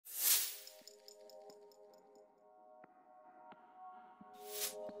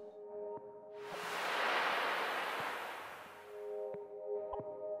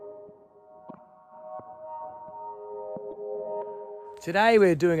Today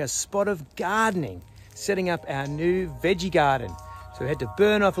we're doing a spot of gardening, setting up our new veggie garden. So we had to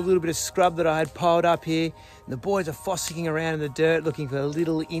burn off a little bit of scrub that I had piled up here. And the boys are fossicking around in the dirt looking for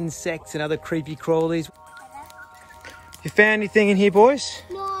little insects and other creepy crawlies. You found anything in here, boys?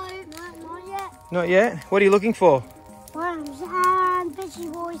 No, not yet. Not yet? What are you looking for? Worms and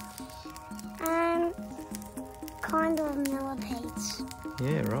veggie boys and kind of millipedes.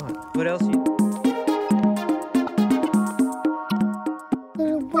 Yeah, right. What else?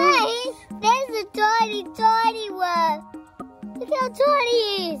 Hey, there's a tiny worm. Look how tiny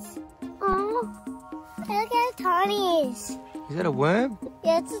he is. Oh, look how tiny he is. Is that a worm?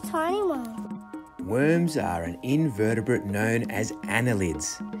 Yeah, it's a tiny one. Worms are an invertebrate known as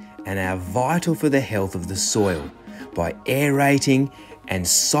annelids and are vital for the health of the soil by aerating and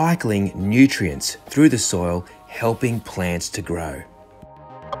cycling nutrients through the soil, helping plants to grow.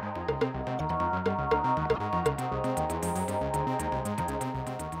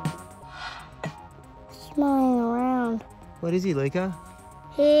 Smelling around. What is he, Luca?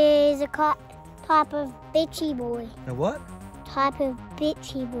 He's a type of bitchy boy. A what? Type of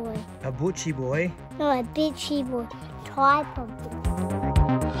bitchy boy. A butchy boy. No, a bitchy boy. Type of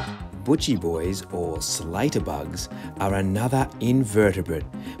Butchy boys, or slater bugs, are another invertebrate,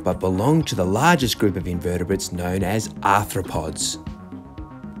 but belong to the largest group of invertebrates known as arthropods.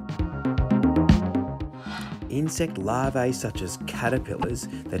 Insect larvae such as caterpillars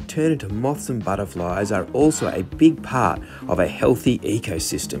that turn into moths and butterflies are also a big part of a healthy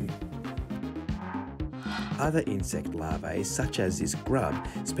ecosystem. Other insect larvae, such as this grub,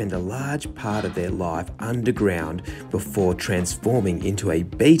 spend a large part of their life underground before transforming into a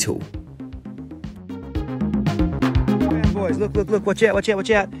beetle. Boys, look, watch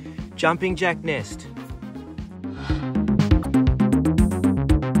out. Jumping jack nest.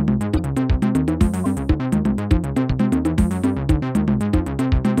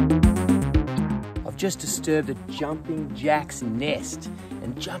 I've just disturbed a jumping jack's nest.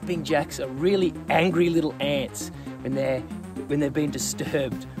 And jumping jacks are really angry little ants when they've been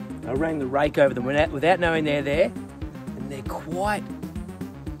disturbed. I rang the rake over them without knowing they're there, and they're quite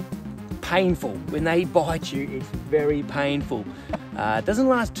painful. When they bite you, it's very painful. It doesn't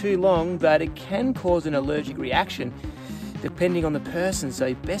last too long, but it can cause an allergic reaction depending on the person,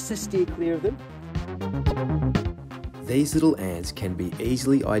 so best to steer clear of them. These little ants can be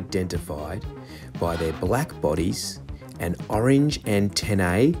easily identified by their black bodies and orange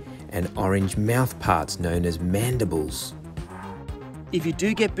antennae and orange mouth parts known as mandibles. If you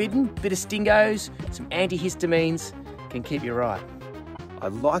do get bitten, a bit of stingos, some antihistamines can keep you right.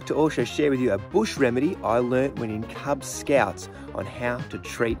 I'd like to also share with you a bush remedy I learnt when in Cub Scouts on how to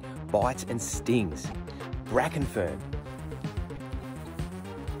treat bites and stings. Bracken fern.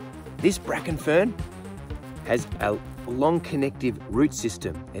 This bracken fern has a long connective root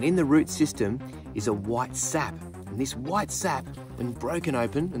system, and in the root system is a white sap. And this white sap, when broken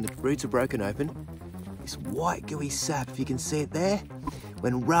open, when the roots are broken open, this white gooey sap, if you can see it there,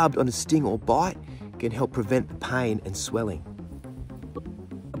 when rubbed on a sting or bite, can help prevent the pain and swelling.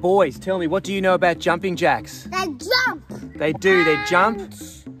 Boys, tell me, what do you know about jumping jacks? They jump. They do, they jump.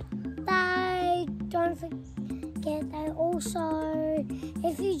 They don't forget, they also,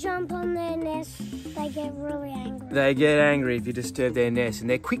 if you jump on their nest, they get really angry. They get angry if you disturb their nest, and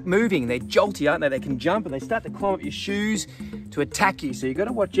they're quick moving, they're jolty, aren't they? They can jump and they start to climb up your shoes to attack you, so you've got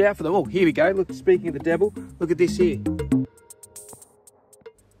to watch out for them. Oh, here we go, look, speaking of the devil, look at this here.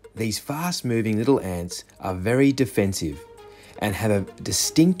 These fast-moving little ants are very defensive and have a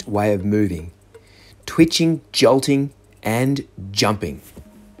distinct way of moving, twitching, jolting, and jumping.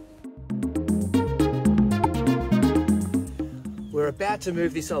 We're about to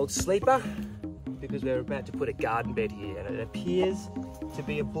move this old sleeper because we're about to put a garden bed here, and it appears to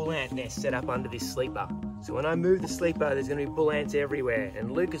be a bull ant nest set up under this sleeper. So when I move the sleeper, there's going to be bull ants everywhere,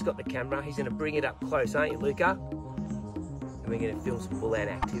 and Luca's got the camera. He's going to bring it up close, aren't you, Luca? And we're going to film some bull ant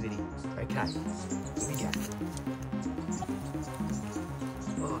activity. Okay, here we go.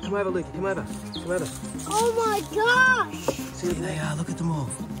 Oh, come over, Luca, come over. Oh my gosh! See what they are, look at them all.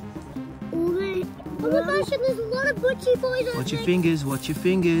 Oh my gosh, and there's a lot of butchy boys. Watch your fingers, watch your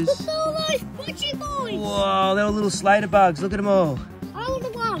fingers. Look at all those butchy boys. Whoa, they're all little slater bugs, look at them all. I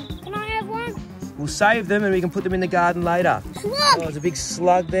want one. Can I have one? We'll save them and we can put them in the garden later. Slug! Oh, there's a big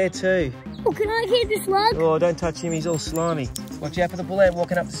slug there too. Oh, can I keep the slug? Oh, don't touch him, he's all slimy. Watch out for the bull ant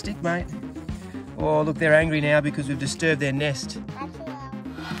walking up the stick, mate. Oh, look, they're angry now because we've disturbed their nest.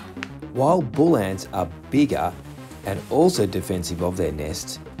 While bull ants are bigger and also defensive of their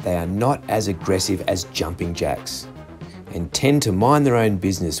nests, they are not as aggressive as jumping jacks and tend to mind their own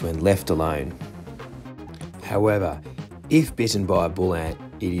business when left alone. However, If bitten by a bull ant,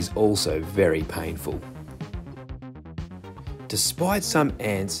 it is also very painful. Despite some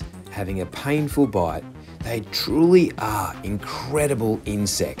ants having a painful bite, they truly are incredible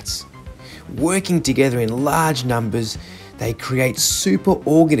insects. Working together in large numbers, they create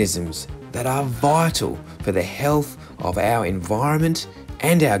superorganisms that are vital for the health of our environment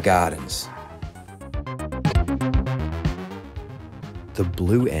and our gardens. The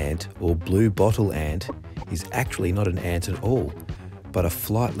blue ant or blue bottle ant is actually not an ant at all, but a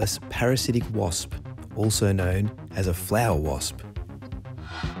flightless parasitic wasp, also known as a flower wasp.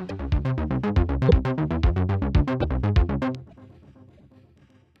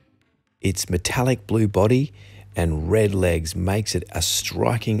 Its metallic blue body and red legs makes it a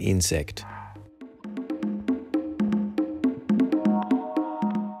striking insect.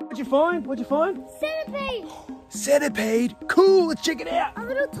 What'd you find? What'd you find? Centipede! Centipede? Cool, let's check it out. A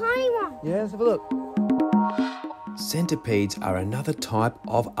little tiny one. Yeah, let's have a look. Centipedes are another type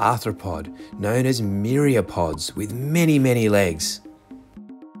of arthropod known as myriapods with many, many legs.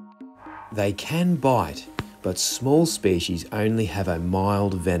 They can bite, but small species only have a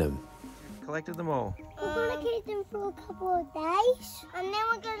mild venom. Collected them all. We're going to keep them for a couple of days and then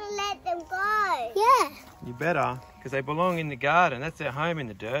we're going to let them go. Yeah. You better, because they belong in the garden. That's their home in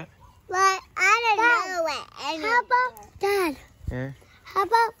the dirt. Like, I don't know where. How about, Dad? Yeah? How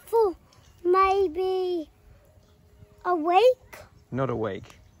about for maybe a week? Not a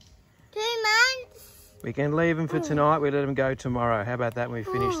week. 2 months? We can leave them for tonight. We let them go tomorrow. How about that when we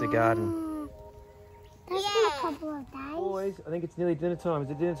finish the garden? That's in a couple of days. Boys, I think it's nearly dinner time. Is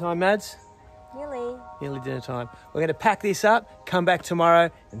it dinner time, Mads? Nearly. Nearly dinner time. We're going to pack this up, come back tomorrow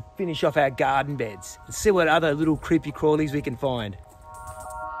and finish off our garden beds and see what other little creepy crawlies we can find.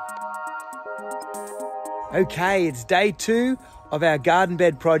 Okay, it's day 2 of our garden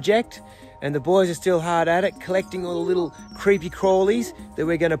bed project and the boys are still hard at it, collecting all the little creepy crawlies that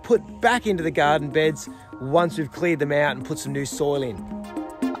we're going to put back into the garden beds once we've cleared them out and put some new soil in.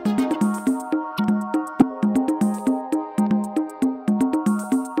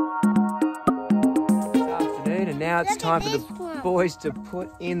 Now it's time for the boys to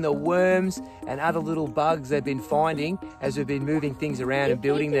put in the worms and other little bugs they've been finding as we've been moving things around and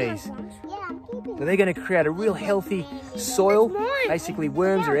building these. So they're going to create a real healthy soil. Basically,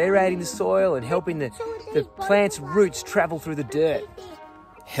 worms are aerating the soil and helping the plant's roots travel through the dirt.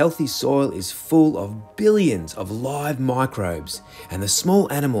 Healthy soil is full of billions of live microbes, and the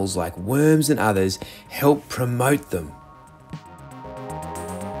small animals like worms and others help promote them.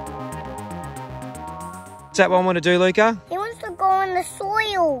 What's that one want to do, Luca? He wants to go in the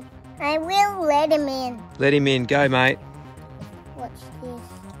soil. I will let him in. Let him in. Go, mate. Watch this.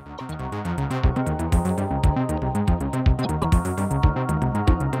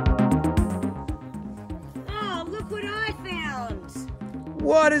 Oh, look what I found.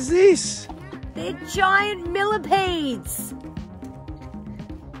 What is this? They're giant millipedes.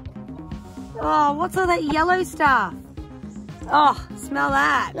 Oh, what's all that yellow stuff? Oh, smell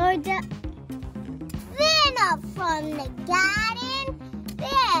that. No, Dad. They're not from the garden.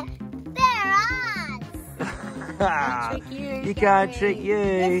 They're ours. Trick you. You can't trick you.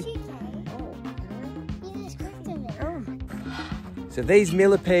 Yes, you can. You just clicked on it. So these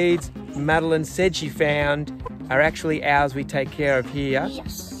millipedes Madeline said she found are actually ours we take care of here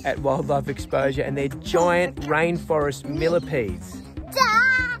at WildlifeXposure, and they're giant rainforest millipedes.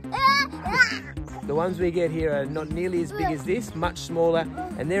 The ones we get here are not nearly as big as this, much smaller,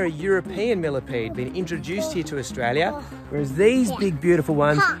 and they're a European millipede, been introduced here to Australia, whereas these big, beautiful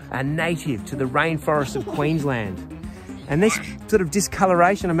ones are native to the rainforests of Queensland. And this sort of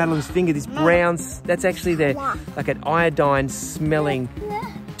discoloration on Madeline's finger, this brown, that's actually like an iodine-smelling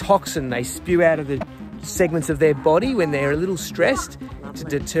toxin they spew out of the segments of their body when they're a little stressed to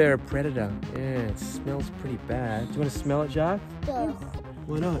deter a predator. Yeah, it smells pretty bad. Do you want to smell it, Jacques? Yes.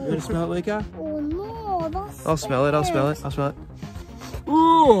 Why not? You want to smell it, Luca? Oh no, that's I'll smell it, I'll smell it, I'll smell it.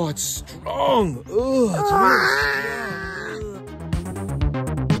 Oh, it's strong. Oh, it's really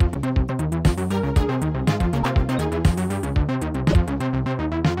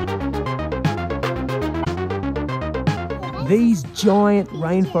strong. These giant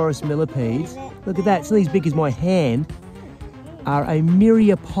rainforest millipedes, look at that, it's nearly as big as my hand, are a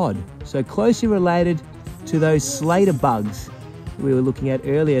myriapod, so closely related to those Slater bugs we were looking at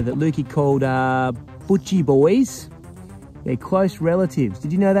earlier that Lukey called butchie boys. They're close relatives.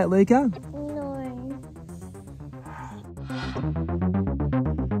 Did you know that, Luca? no.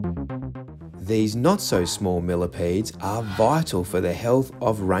 These not-so-small millipedes are vital for the health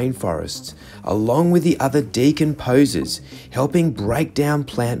of rainforests, along with the other decomposers, helping break down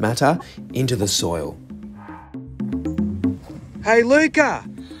plant matter into the soil. Hey, Luca,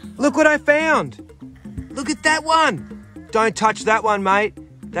 look what I found. Look at that one. Don't touch that one, mate.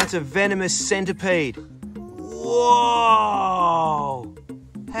 That's a venomous centipede. Whoa!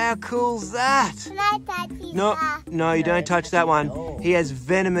 How cool's that? Can I touch his No, eye? no, you don't touch that one. He has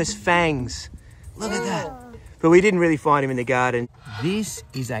venomous fangs. Look at that. But we didn't really find him in the garden. This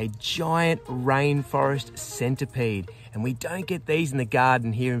is a giant rainforest centipede, and we don't get these in the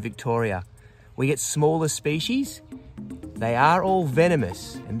garden here in Victoria. We get smaller species. They are all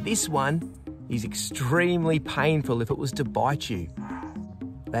venomous, and this one is extremely painful if it was to bite you.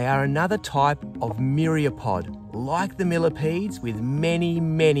 They are another type of myriapod, like the millipedes, with many,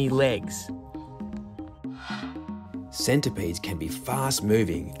 many legs. Centipedes can be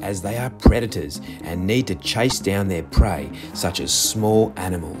fast-moving as they are predators and need to chase down their prey, such as small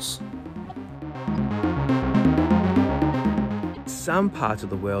animals. In some parts of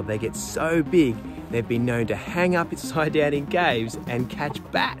the world, they get so big, they've been known to hang up upside down in caves and catch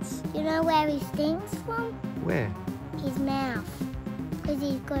bats. You know where he stings from? Where? His mouth. Because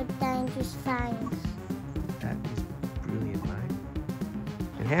he's got dangerous fangs. That is brilliant, mate.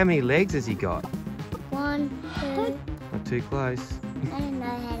 And how many legs has he got? 1, 2. Not too close. I don't know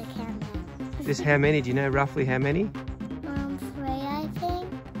how to count that. Just how many? Do you know roughly how many? 3, I think.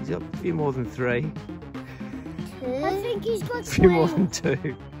 He's got a few more than 3. 2. I think he's got A few more than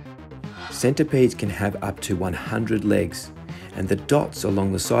 2. Centipedes can have up to 100 legs, and the dots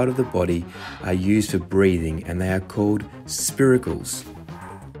along the side of the body are used for breathing, and they are called spiracles.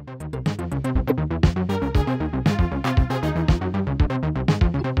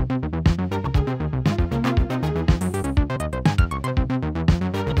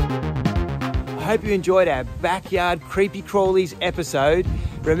 I hope you enjoyed our backyard creepy crawlies episode.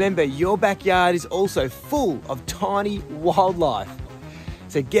 Remember, your backyard is also full of tiny wildlife.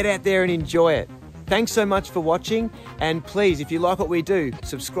 So get out there and enjoy it. Thanks so much for watching, and please, if you like what we do,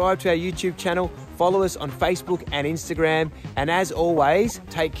 subscribe to our YouTube channel, follow us on Facebook and Instagram, and as always,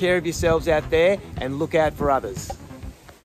 take care of yourselves out there and look out for others.